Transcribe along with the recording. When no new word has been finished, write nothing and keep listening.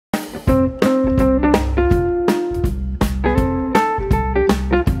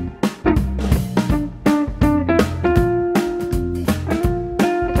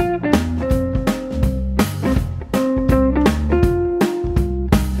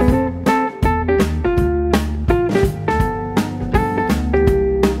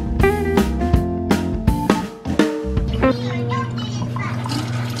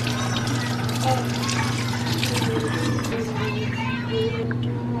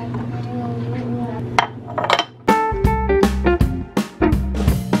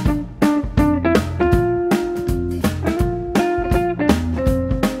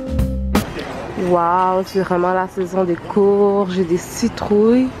Donc c'est vraiment la saison des courges et des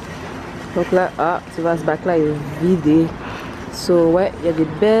citrouilles. Donc là, ah, tu vois, ce bac là est vidé. So ouais, il y a des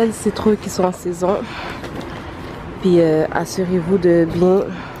belles citrouilles qui sont en saison. Puis assurez-vous de bien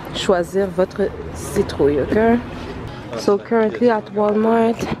choisir votre citrouille, okay? So currently at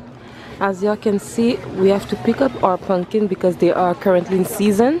Walmart, as y'all can see, we have to pick up our pumpkin because they are currently in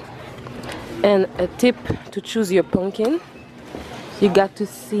season. And a tip to choose your pumpkin, you got to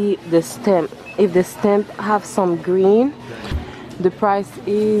see the stem. If the stem have some green, the price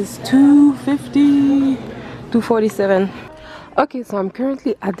is $2.50, $2.47. Okay, so I'm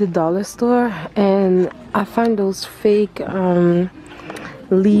currently at the dollar store and I find those fake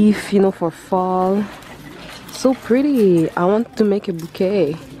leaf, you know, for fall. So pretty. I want to make a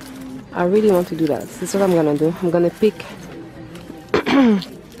bouquet. I really want to do that. This is what I'm gonna do. I'm gonna pick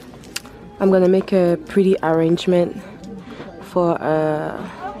I'm gonna make a pretty arrangement for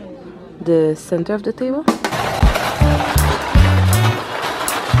the center of the table.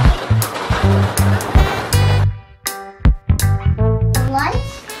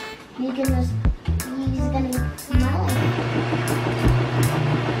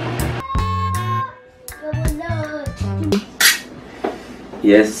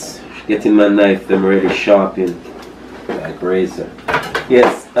 Yes, getting my knife, I'm ready sharpened like razor.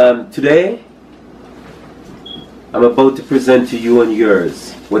 Yes, today I'm about to present to you and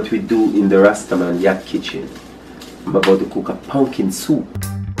yours what we do in the RastaMan Yacht Kitchen. I'm about to cook a pumpkin soup.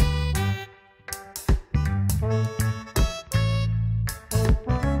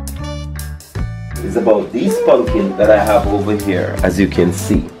 It's about these pumpkin that I have over here, as you can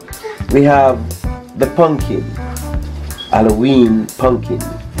see. We have the pumpkin, Halloween pumpkin.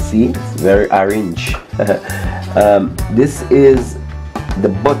 See, it's very orange. This is the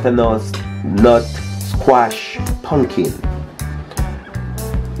butternut squash pumpkin.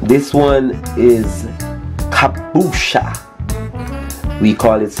 This one is kabusha. We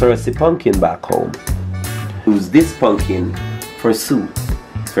call it Cersei pumpkin back home. Use this pumpkin for soup.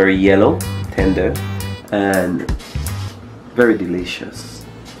 It's very yellow, tender, and very delicious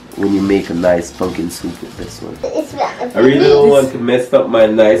when you make a nice pumpkin soup with this one. I really don't want to mess up my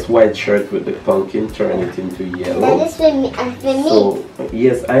nice white shirt with the pumpkin, turn it into yellow. That is for me. So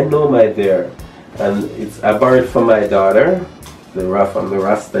yes, I know my there, and I borrowed from my daughter, from the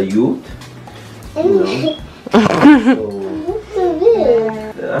Rasta youth. You know.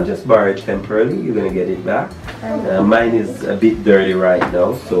 So I'm just borrowed temporarily. You're gonna get it back. Mine is a bit dirty right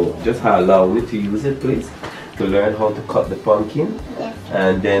now, so just allow me to use it, please, to learn how to cut the pumpkin,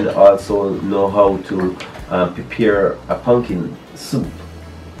 and then also know how to prepare a pumpkin soup.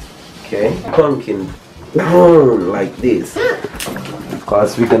 Okay, pumpkin like this,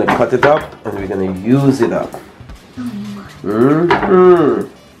 because we're gonna cut it up and we're gonna use it up.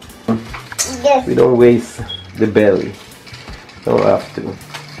 We don't waste the belly. Don't have to.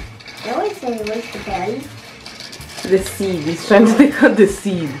 I always say waste the belly. The seed. He's trying to take out the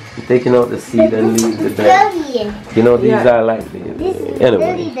seed. You're taking out the seed and leave the belly. You know, these are like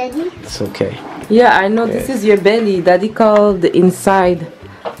anyway. It's okay. Yeah, I know. This is your belly. Daddy called the inside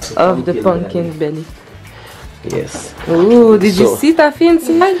of the pumpkin belly. Yes. Ooh, did you see Taffy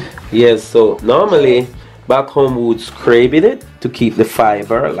inside? Yes, so normally back home we would scrape it to keep the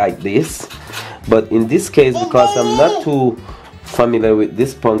fiber like this. But in this case, because I'm not too familiar with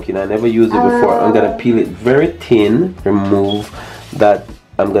this pumpkin, I never used it before, I'm gonna peel it very thin, remove that.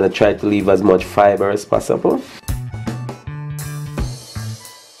 I'm gonna try to leave as much fiber as possible.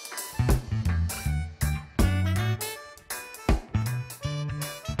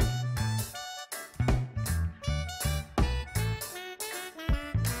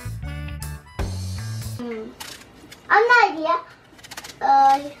 An idea.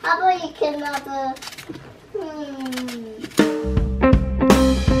 How about you can have a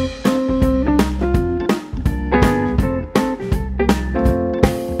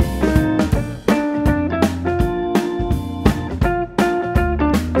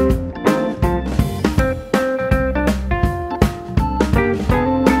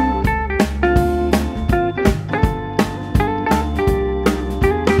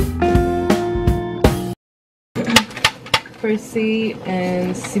Percy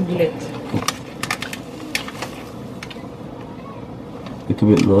and Ciblet. Little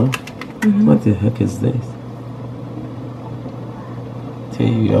bit more. What the heck is this? Tell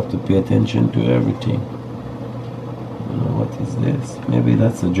you have to pay attention to everything. I don't know what is this. Maybe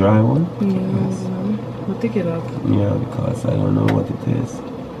that's a dry one. Yeah, we'll take it off. Yeah, because I don't know what it is.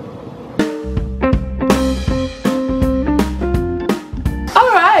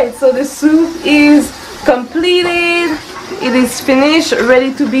 Alright, so the soup is completed. It is finished,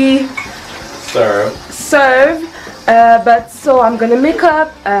 ready to be serve. But so I'm gonna make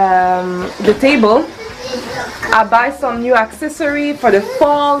up the table. I buy some new accessory for the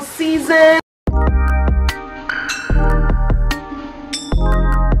fall season.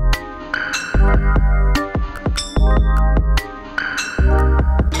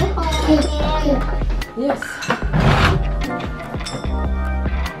 Yes.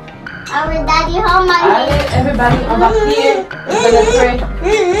 Our daddy home, Allez, everybody, on va prier. On va pray.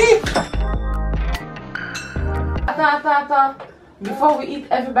 Attends. Before we eat,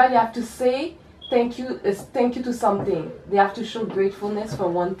 everybody have to say thank you to something. They have to show gratefulness for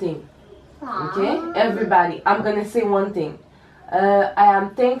one thing. Okay? Everybody, I'm gonna say one thing. I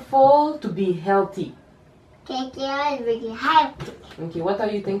am thankful to be healthy. Thank you, really healthy. Okay, what are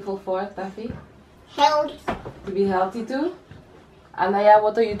you thankful for, Taffy? Healthy. To be healthy too? Anaya,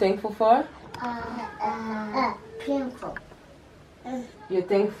 what are you thankful for? Painful. You're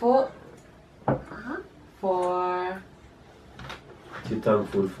thankful for... You're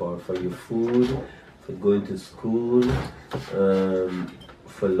thankful for your food, for going to school,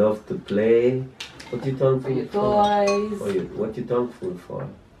 for love to play. What you thankful For your for? toys. What you thankful for?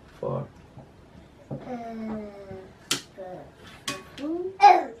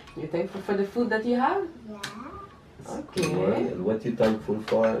 You're thankful for the food that you have? Yeah. Okay. And what you thankful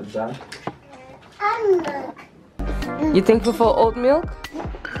for, Zach? You thankful for oat milk?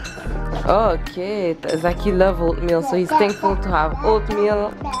 Okay, Zaki loves oatmeal, so he's thankful to have oatmeal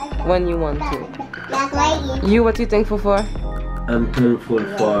when you want to. That's right. You, what you thankful for? I'm thankful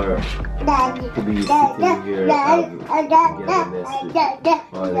for to be sitting here togetherness with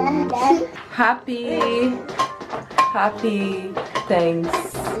all of you. Happy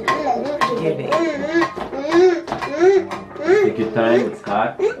Thanksgiving. Take your time, it's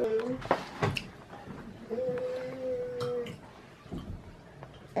hot.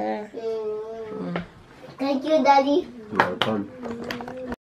 Thank you, Daddy. You're welcome.